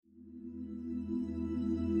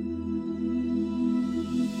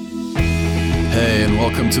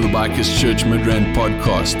welcome to the Bikers Church Midrand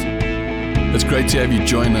podcast. It's great to have you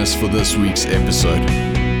join us for this week's episode.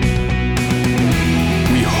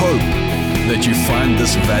 We hope that you find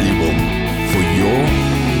this valuable for your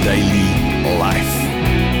daily life.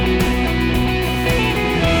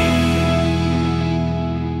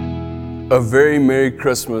 A very Merry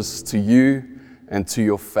Christmas to you and to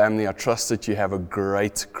your family. I trust that you have a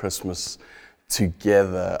great Christmas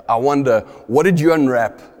together. I wonder, what did you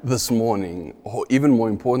unwrap this morning? Or even more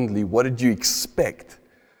importantly, what did you expect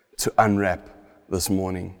to unwrap this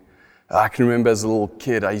morning? I can remember as a little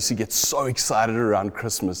kid, I used to get so excited around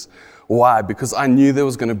Christmas. Why? Because I knew there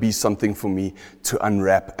was going to be something for me to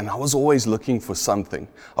unwrap, and I was always looking for something.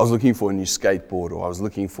 I was looking for a new skateboard, or I was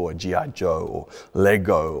looking for a G.I. Joe, or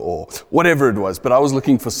Lego, or whatever it was, but I was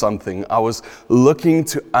looking for something. I was looking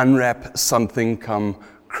to unwrap something come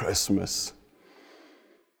Christmas.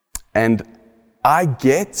 And I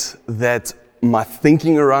get that my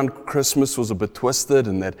thinking around Christmas was a bit twisted,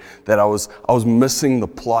 and that I was missing the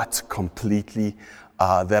plot completely,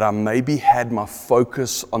 that I maybe had my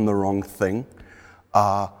focus on the wrong thing.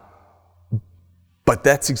 But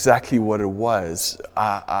that's exactly what it was.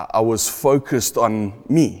 I was focused on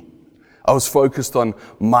me. I was focused on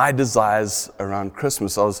my desires around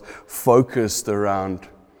Christmas. I was focused around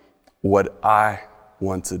what I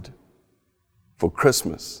wanted for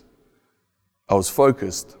Christmas. I was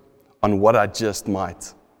focused on what I just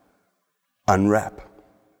might unwrap.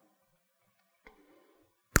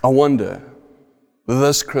 I wonder,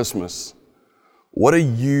 this Christmas, what are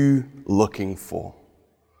you looking for?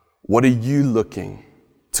 What are you looking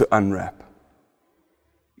to unwrap?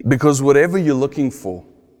 Because whatever you're looking for,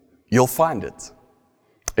 you'll find it.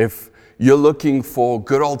 If you're looking for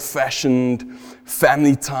good old-fashioned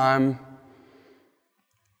family time,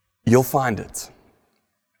 you'll find it.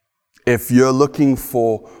 If you're looking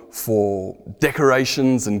for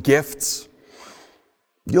decorations and gifts,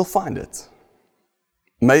 you'll find it.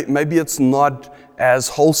 Maybe it's not as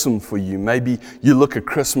wholesome for you. Maybe you look at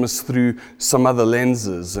Christmas through some other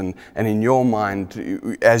lenses, and in your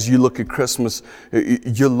mind, as you look at Christmas,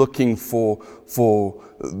 you're looking for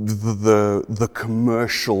the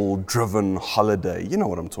commercial-driven holiday. You know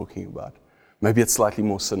what I'm talking about. Maybe it's slightly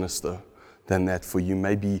more sinister than that for you.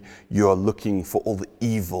 Maybe you're looking for all the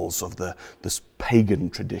evils of this pagan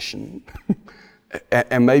tradition.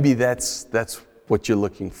 And maybe that's what you're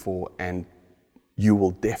looking for, and you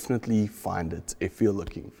will definitely find it if you're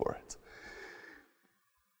looking for it.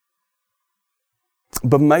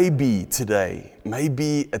 But maybe today,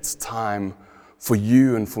 maybe it's time for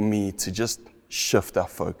you and for me to just shift our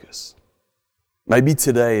focus. Maybe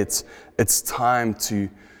today it's time to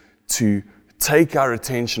take our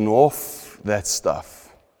attention off that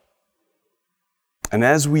stuff. And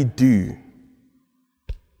as we do,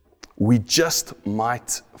 we just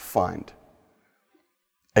might find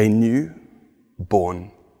a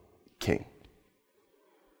newborn king.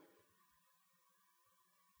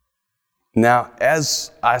 Now, as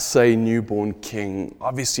I say newborn king,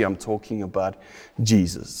 obviously I'm talking about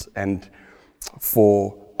Jesus. And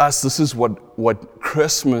for us, this is what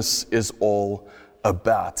Christmas is all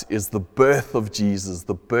about, is the birth of Jesus,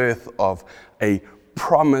 the birth of a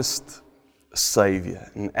promised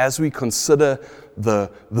Savior. And as we consider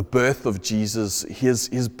the birth of Jesus,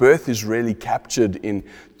 his birth is really captured in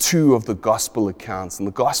two of the gospel accounts. And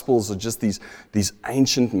the gospels are just these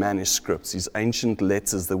ancient manuscripts, these ancient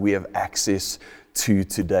letters that we have access to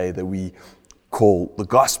today that we call the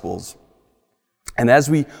gospels. And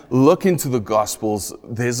as we look into the gospels,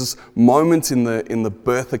 there's this moment in the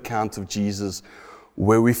birth account of Jesus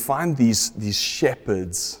where we find these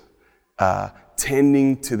shepherds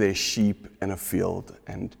tending to their sheep in a field,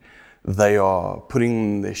 and they are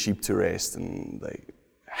putting their sheep to rest, and they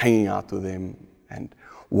hanging out with them. And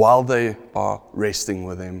while they are resting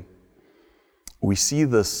with them, we see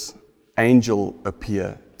this angel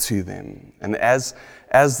appear to them. And as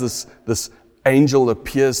this angel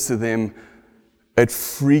appears to them, it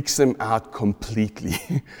freaks them out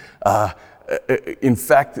completely. In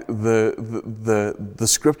fact, the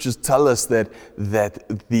scriptures tell us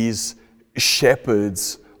that these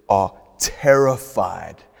shepherds are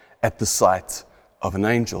terrified at the sight of an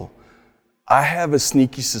angel. I have a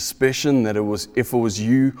sneaky suspicion that if it was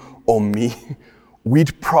you or me,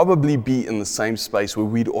 we'd probably be in the same space where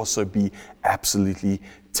we'd also be absolutely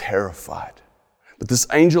terrified. But this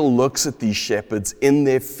angel looks at these shepherds in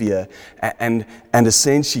their fear, and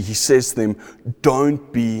essentially he says to them,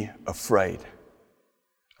 "Don't be afraid.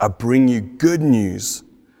 I bring you good news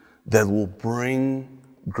that will bring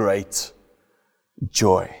great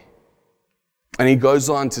joy." And he goes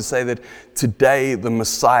on to say that today the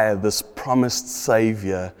Messiah, this promised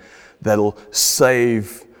Savior that'll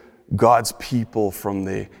save God's people from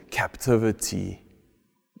their captivity,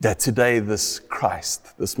 that today this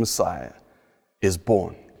Christ, this Messiah, is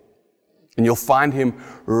born. And you'll find him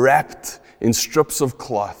wrapped in strips of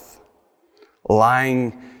cloth,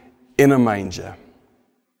 lying in a manger.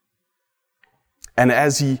 And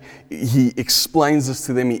as he explains this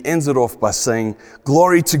to them, he ends it off by saying,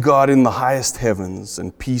 "Glory to God in the highest heavens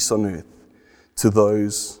and peace on earth to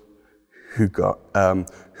those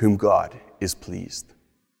whom God is pleased."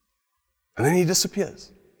 And then he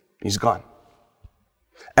disappears. He's gone.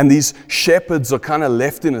 And these shepherds are kind of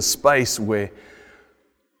left in a space where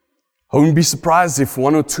I wouldn't be surprised if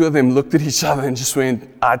one or two of them looked at each other and just went,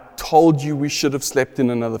 "I told you we should have slept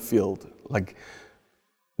in another field." Like,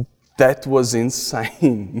 that was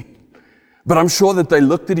insane. But I'm sure that they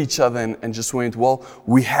looked at each other and just went, well,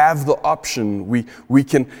 we have the option. We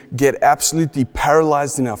can get absolutely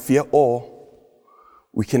paralyzed in our fear, or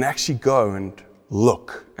we can actually go and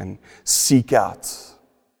look and seek out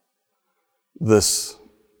this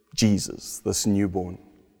Jesus, this newborn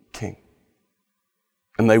King.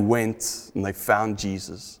 And they went and they found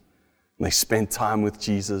Jesus and they spent time with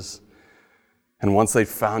Jesus. And once they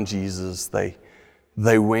found Jesus,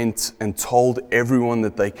 they went and told everyone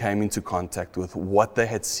that they came into contact with what they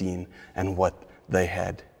had seen and what they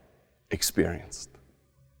had experienced.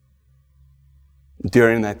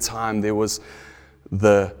 During that time, there was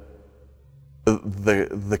the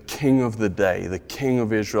king of the day, the king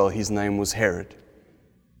of Israel. His name was Herod.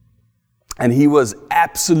 And he was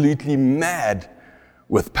absolutely mad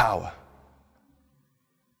with power.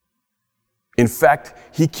 In fact,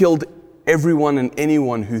 he killed everyone and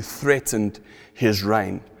anyone who threatened his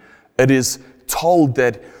reign. It is told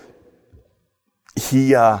that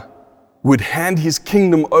he would hand his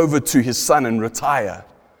kingdom over to his son and retire.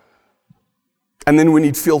 And then when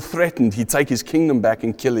he'd feel threatened, he'd take his kingdom back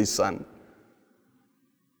and kill his son.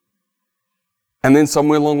 And then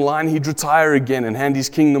somewhere along the line, he'd retire again and hand his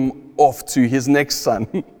kingdom off to his next son.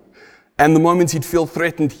 And the moment he'd feel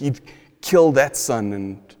threatened, he'd kill that son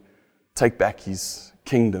and take back his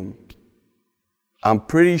kingdom. I'm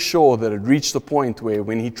pretty sure that it reached the point where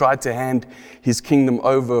when he tried to hand his kingdom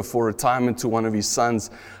over for retirement to one of his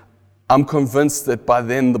sons, I'm convinced that by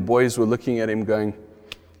then the boys were looking at him going,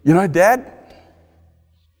 "You know, Dad,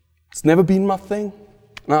 it's never been my thing.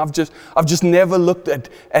 No, I've just never looked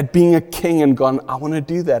at being a king and gone, I want to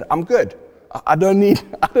do that. I'm good. I don't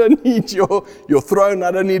need your throne.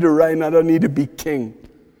 I don't need a reign. I don't need to be king."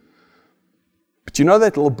 But you know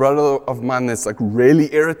that little brother of mine that's like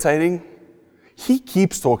really irritating? He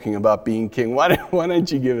keeps talking about being king. Why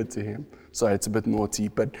don't you give it to him? Sorry, it's a bit naughty,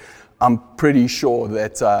 but I'm pretty sure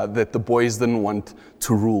that the boys didn't want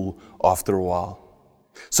to rule after a while.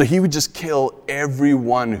 So he would just kill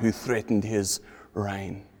everyone who threatened his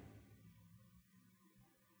reign.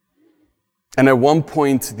 And at one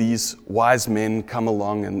point, these wise men come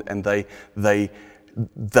along and they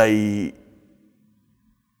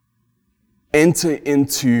enter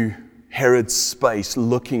into Herod's space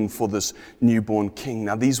looking for this newborn king.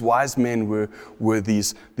 Now, these wise men were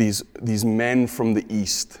these men from the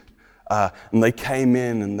east. And they came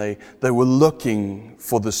in and they were looking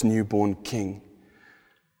for this newborn king.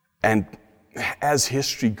 And as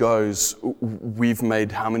history goes, we've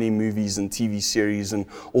made how many movies and TV series and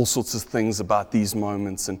all sorts of things about these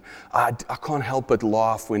moments. And I can't help but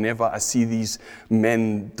laugh whenever I see these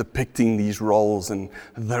men depicting these roles. And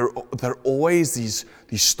they're always these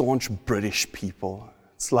staunch British people.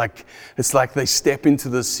 It's like they step into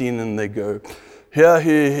the scene and they go,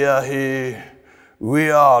 here, we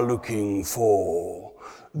are looking for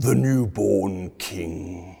the newborn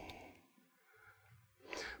king.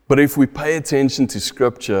 But if we pay attention to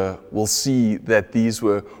Scripture, we'll see that these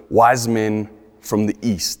were wise men from the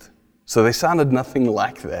east. So they sounded nothing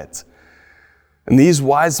like that. And these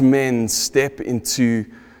wise men step into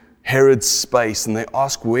Herod's space and they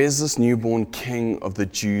ask, "Where's this newborn king of the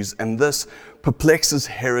Jews?" And this perplexes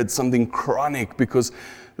Herod something chronic, because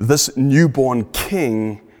this newborn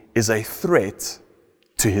king is a threat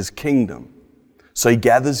to his kingdom. So he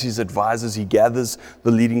gathers his advisors, he gathers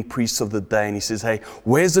the leading priests of the day, and he says, "Hey,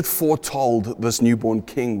 where's it foretold this newborn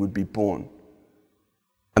king would be born?"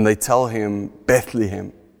 And they tell him,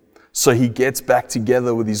 "Bethlehem." So he gets back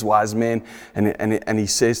together with his wise men, and he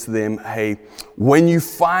says to them, "Hey, when you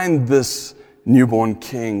find this newborn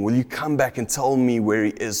king, will you come back and tell me where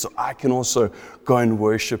he is so I can also go and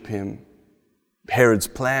worship him?" Herod's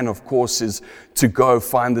plan, of course, is to go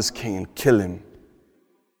find this king and kill him.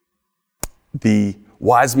 The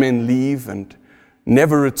wise men leave, and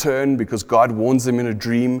never return, because God warns them in a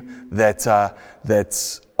dream that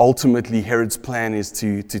ultimately Herod's plan is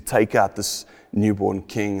to take out this newborn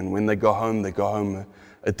king. And when they go home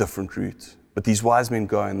a different route. But these wise men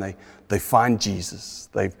go and they find Jesus.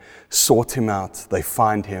 They've sought him out. They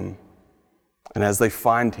find him. And as they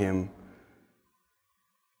find him,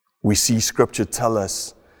 we see Scripture tell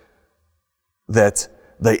us that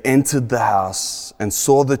they entered the house and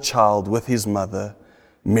saw the child with his mother,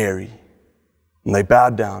 Mary. And they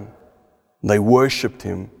bowed down. They worshipped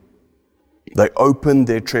him. They opened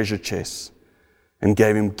their treasure chests and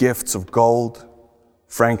gave him gifts of gold,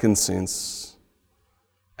 frankincense,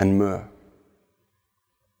 and myrrh.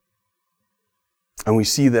 And we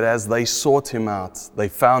see that as they sought him out, they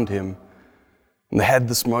found him, and they had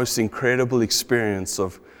this most incredible experience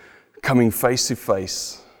of coming face to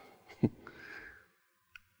face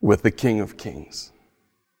with the King of Kings.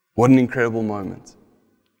 What an incredible moment.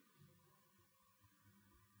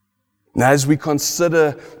 Now, as we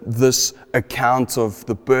consider this account of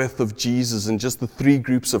the birth of Jesus and just the three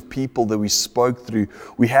groups of people that we spoke through,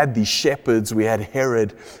 we had these shepherds, we had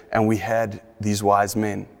Herod, and we had these wise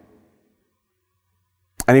men.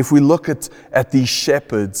 And if we look at these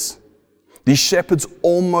shepherds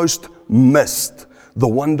almost missed the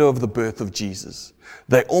wonder of the birth of Jesus.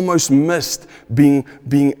 They almost missed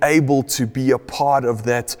being able to be a part of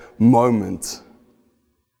that moment.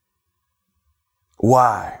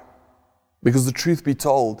 Why? Because the truth be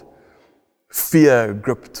told, fear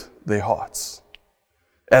gripped their hearts.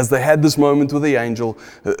 As they had this moment with the angel,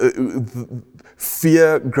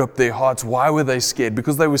 fear gripped their hearts. Why were they scared?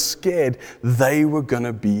 Because they were scared they were going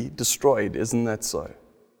to be destroyed. Isn't that so?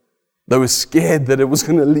 They were scared that it was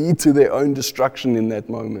going to lead to their own destruction in that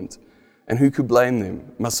moment. And who could blame them?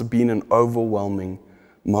 It must have been an overwhelming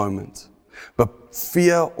moment. But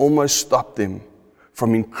fear almost stopped them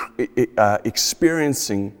from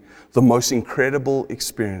experiencing the most incredible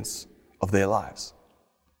experience of their lives.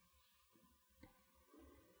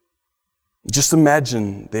 Just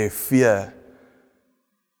imagine their fear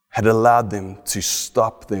had allowed them to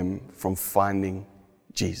stop them from finding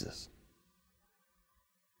Jesus.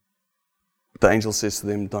 But the angel says to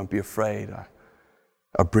them, don't be afraid,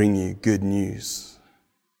 I bring you good news.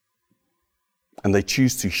 And they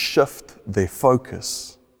choose to shift their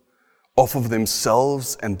focus off of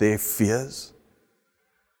themselves and their fears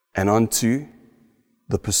and onto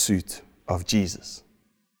the pursuit of Jesus.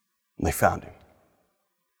 And they found him.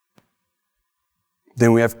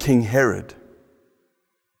 Then we have King Herod.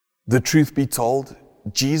 The truth be told,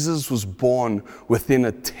 Jesus was born within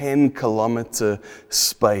a 10-kilometer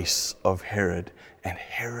space of Herod, and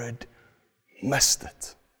Herod missed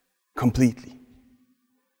it completely.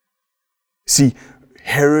 See,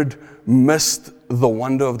 Herod missed the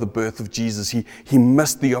wonder of the birth of Jesus. He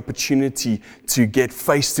missed the opportunity to get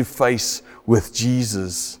face to face with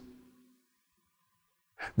Jesus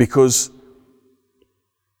because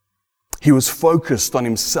he was focused on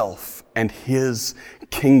himself and his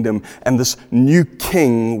kingdom, and this new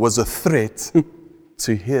king was a threat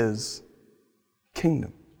to his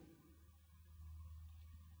kingdom.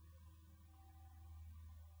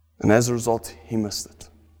 And as a result, he missed it.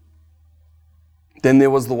 Then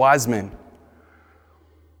there was the wise men.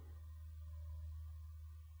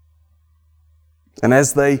 And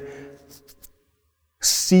as they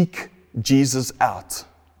seek Jesus out,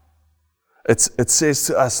 it says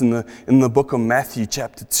to us in the book of Matthew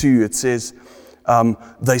chapter 2, it says,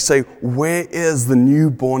 they say, where is the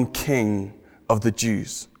newborn king of the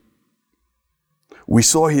Jews? We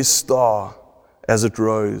saw his star as it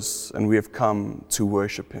rose, and we have come to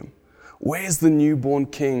worship him. Where's the newborn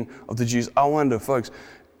king of the Jews? I wonder, folks,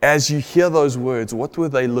 as you hear those words, what were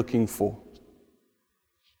they looking for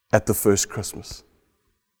at the first Christmas?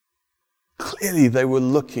 Clearly, they were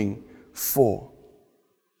looking for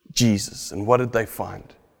Jesus. And what did they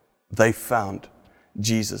find? They found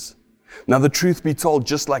Jesus. Now, the truth be told,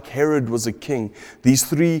 just like Herod was a king, these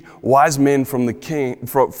three wise men from the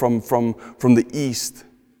east,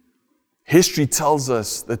 history tells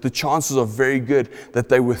us that the chances are very good that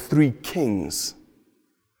they were three kings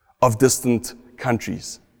of distant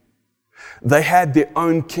countries. They had their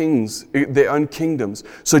own kings, their own kingdoms.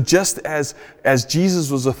 So just as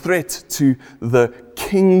Jesus was a threat to the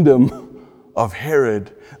kingdom of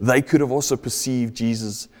Herod, they could have also perceived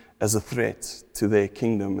Jesus as a threat to their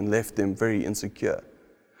kingdom and left them very insecure.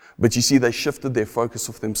 But you see, they shifted their focus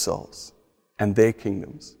off themselves and their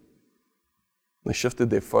kingdoms. They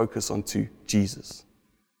shifted their focus onto Jesus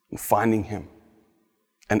and finding him.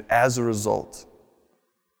 And as a result,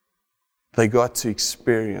 they got to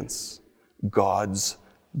experience God's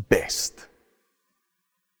best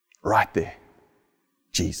right there.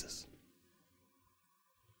 Jesus.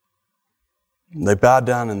 They bowed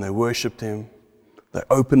down and they worshiped him. They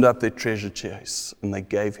opened up their treasure chests and they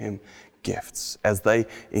gave him gifts. As they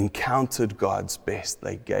encountered God's best,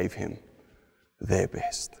 they gave him their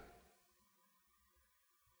best.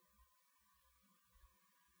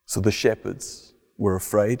 So the shepherds were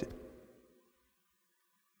afraid.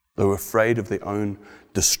 They were afraid of their own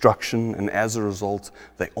destruction, and as a result,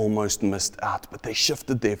 they almost missed out. But they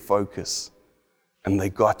shifted their focus and they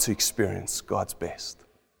got to experience God's best.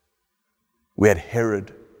 We had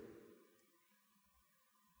Herod,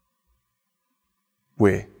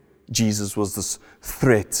 where Jesus was this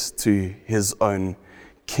threat to his own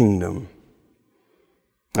kingdom.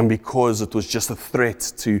 And because it was just a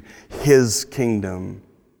threat to his kingdom,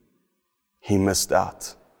 he missed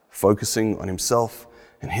out. Focusing on himself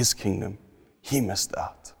and his kingdom, he missed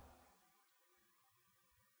out.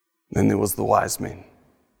 Then there was the wise men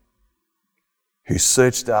who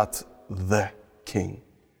searched out the king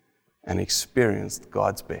and experienced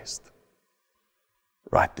God's best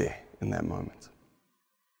right there in that moment.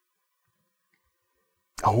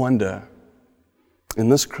 I wonder, in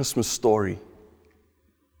this Christmas story,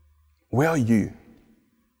 where are you?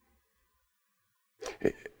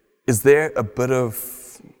 Is there a bit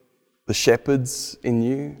of the shepherds in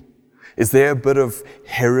you? Is there a bit of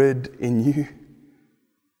Herod in you?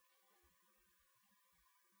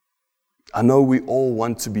 I know we all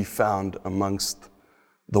want to be found amongst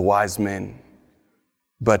the wise men,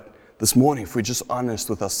 but this morning, if we're just honest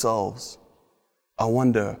with ourselves, I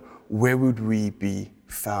wonder, where would we be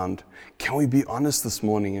found? Can we be honest this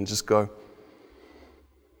morning and just go,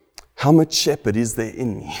 how much shepherd is there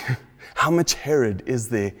in me? How much Herod is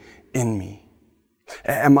there in me?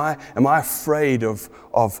 Am I afraid of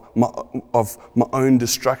my own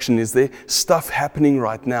destruction? Is there stuff happening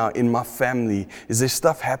right now in my family? Is there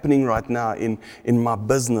stuff happening right now in my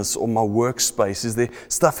business or my workspace? Is there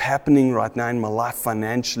stuff happening right now in my life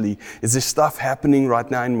financially? Is there stuff happening right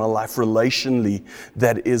now in my life relationally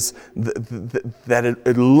that is that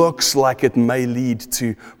it looks like it may lead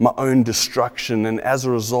to my own destruction? And as a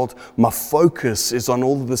result, my focus is on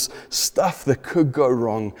all this stuff that could go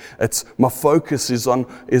wrong. My focus is on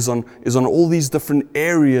all these different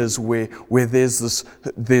areas where there's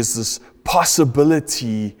this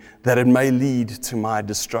possibility that it may lead to my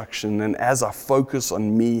destruction. And as I focus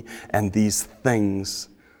on me and these things,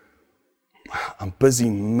 I'm busy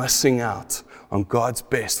missing out on God's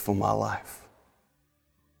best for my life.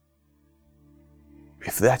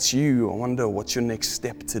 If that's you, I wonder what's your next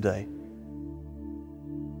step today.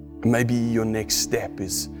 Maybe your next step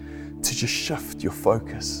is to just shift your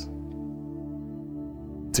focus.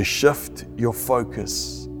 To shift your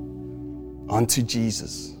focus onto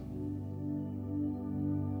Jesus.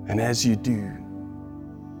 And as you do,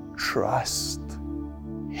 trust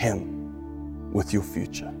him with your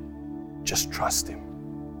future. Just trust him.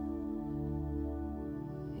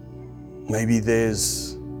 Maybe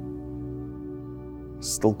there's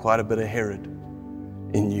still quite a bit of Herod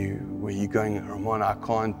in you, where you're going, Ramon, I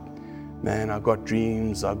can't, man, I got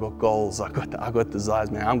dreams, I got goals, I got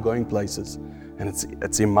desires, man, I'm going places. And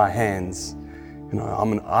it's in my hands. You know,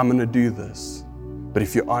 I'm gonna do this. But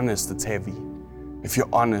if you're honest, it's heavy. If you're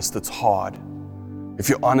honest, it's hard. If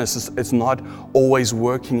you're honest, it's not always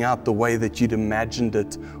working out the way that you'd imagined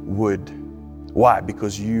it would. Why?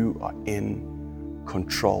 Because you are in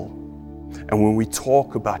control. And when we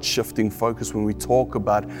talk about shifting focus, when we talk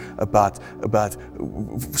about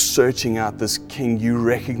searching out this king, you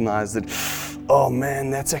recognize that, oh man,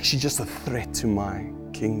 that's actually just a threat to my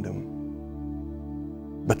kingdom.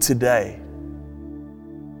 But today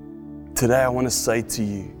I want to say to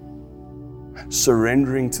you,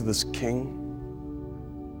 surrendering to this king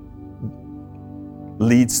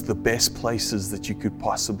leads to the best places that you could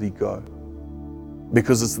possibly go.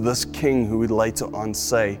 Because it's this king who would later on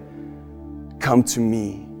say, come to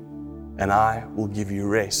me and I will give you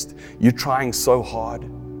rest. You're trying so hard.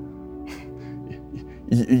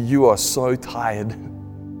 You are so tired.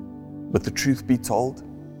 But the truth be told,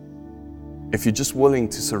 if you're just willing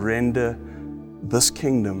to surrender this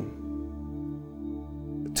kingdom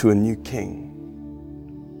to a new king,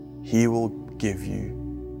 he will give you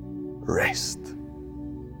rest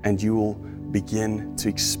and you will begin to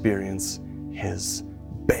experience his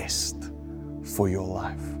best for your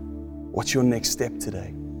life. What's your next step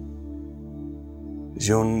today? Is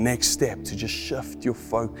your next step to just shift your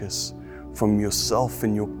focus from yourself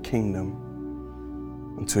and your kingdom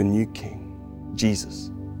onto a new king,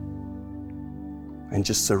 Jesus, and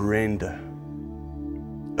just surrender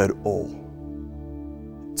it all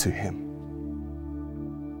to him?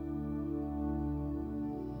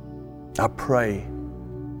 I pray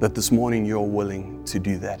that this morning you're willing to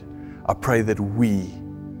do that. I pray that we,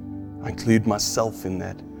 I include myself in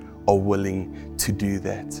that, are willing to do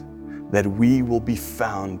that. That we will be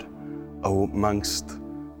found amongst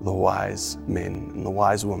the wise men and the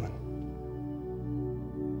wise women.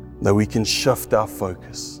 That we can shift our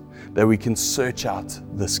focus, that we can search out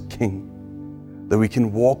this King, that we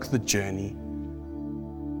can walk the journey,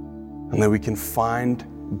 and that we can find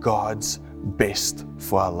God's best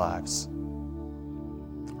for our lives.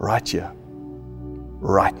 Right here,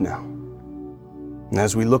 right now. And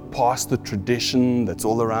as we look past the tradition that's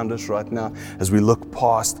all around us right now, as we look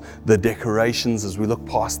past the decorations, as we look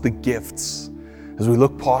past the gifts, as we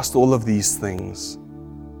look past all of these things,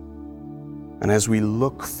 and as we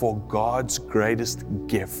look for God's greatest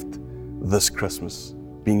gift this Christmas,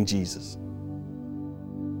 being Jesus,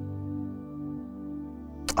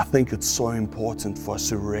 I think it's so important for us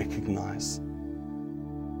to recognize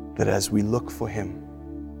that as we look for Him,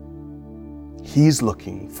 He's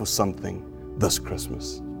looking for something this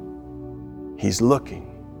Christmas. He's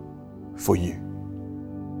looking for you.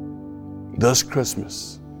 This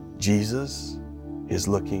Christmas, Jesus is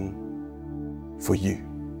looking for you.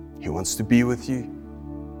 He wants to be with you.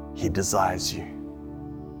 He desires you.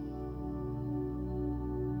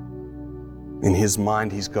 In His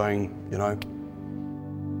mind, He's going,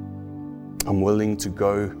 I'm willing to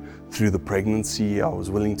go through the pregnancy. I was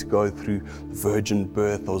willing to go through the virgin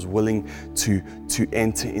birth. I was willing to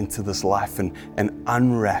enter into this life and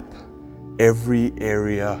unwrap every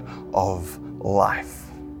area of life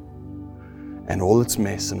and all its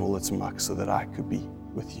mess and all its muck so that I could be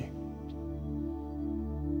with you.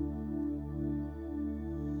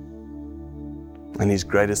 And His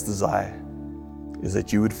greatest desire is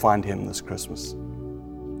that you would find Him this Christmas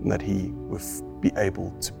and that He would be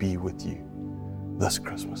able to be with you this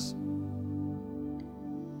Christmas.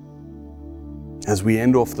 As we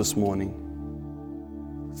end off this morning,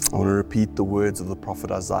 I want to repeat the words of the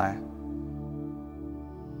prophet Isaiah,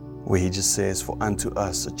 where he just says, "For unto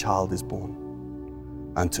us a child is born,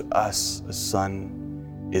 unto us a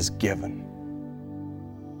son is given,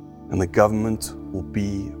 and the government will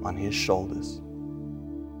be on His shoulders,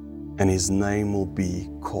 and His name will be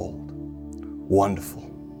called Wonderful,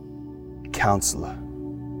 Counselor,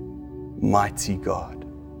 Mighty God,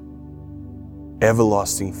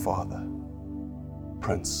 Everlasting Father,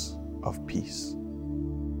 Prince of Peace."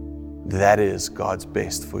 That is God's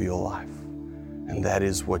best for your life. And that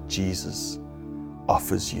is what Jesus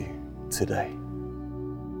offers you today.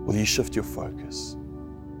 Will you shift your focus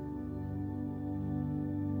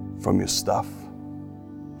from your stuff,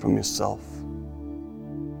 from yourself?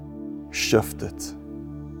 Shift it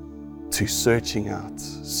to searching out,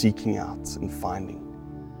 seeking out, and finding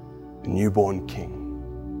a newborn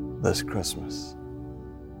King this Christmas.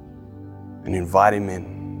 And invite Him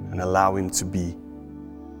in and allow Him to be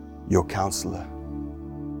your counselor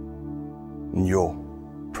and your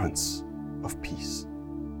Prince of Peace.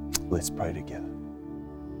 Let's pray together.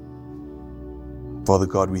 Father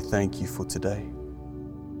God, we thank You for today.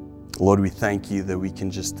 Lord, we thank You that we can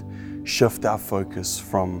just shift our focus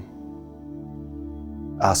from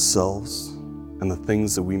ourselves and the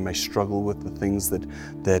things that we may struggle with, the things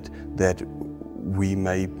that we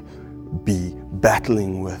may be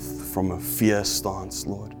battling with from a fear stance,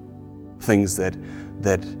 Lord. Things that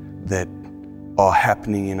are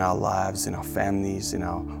happening in our lives, in our families, in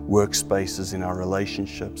our workspaces, in our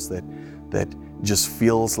relationships that just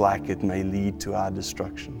feels like it may lead to our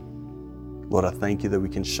destruction. Lord, I thank You that we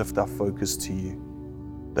can shift our focus to You,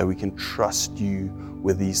 that we can trust You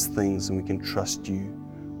with these things and we can trust You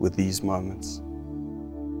with these moments.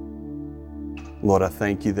 Lord, I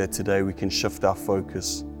thank You that today we can shift our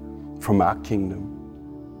focus from our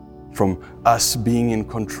kingdom, from us being in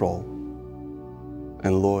control,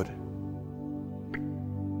 and Lord,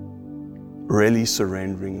 really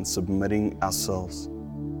surrendering and submitting ourselves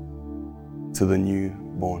to the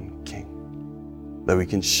newborn King. That we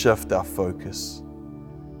can shift our focus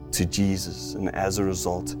to Jesus and as a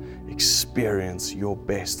result experience Your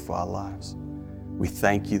best for our lives. We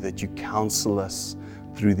thank You that You counsel us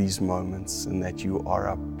through these moments and that You are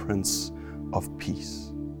our Prince of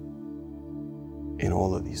Peace in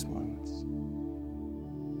all of these moments.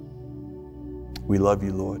 We love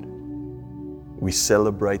You, Lord. We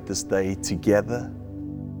celebrate this day together,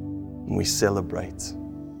 and we celebrate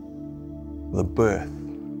the birth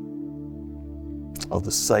of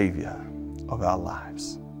the Savior of our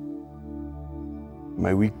lives.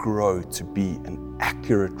 May we grow to be an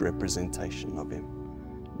accurate representation of Him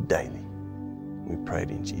daily. We pray it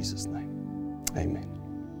in Jesus' name. Amen.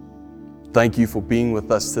 Thank you for being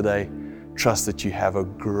with us today. Trust that you have a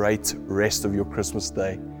great rest of your Christmas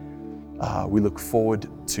day. We look forward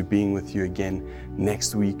to being with you again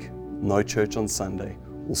next week. No church on Sunday.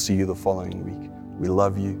 We'll see you the following week. We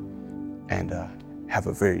love you, and have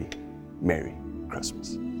a very Merry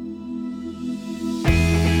Christmas.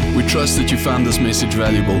 We trust that you found this message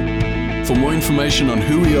valuable. For more information on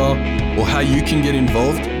who we are or how you can get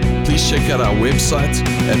involved, please check out our website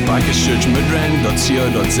at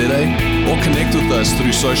bikerschurchmidrand.co.za or connect with us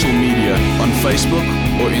through social media on Facebook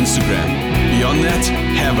or Instagram. Beyond that,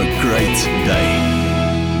 have a great day.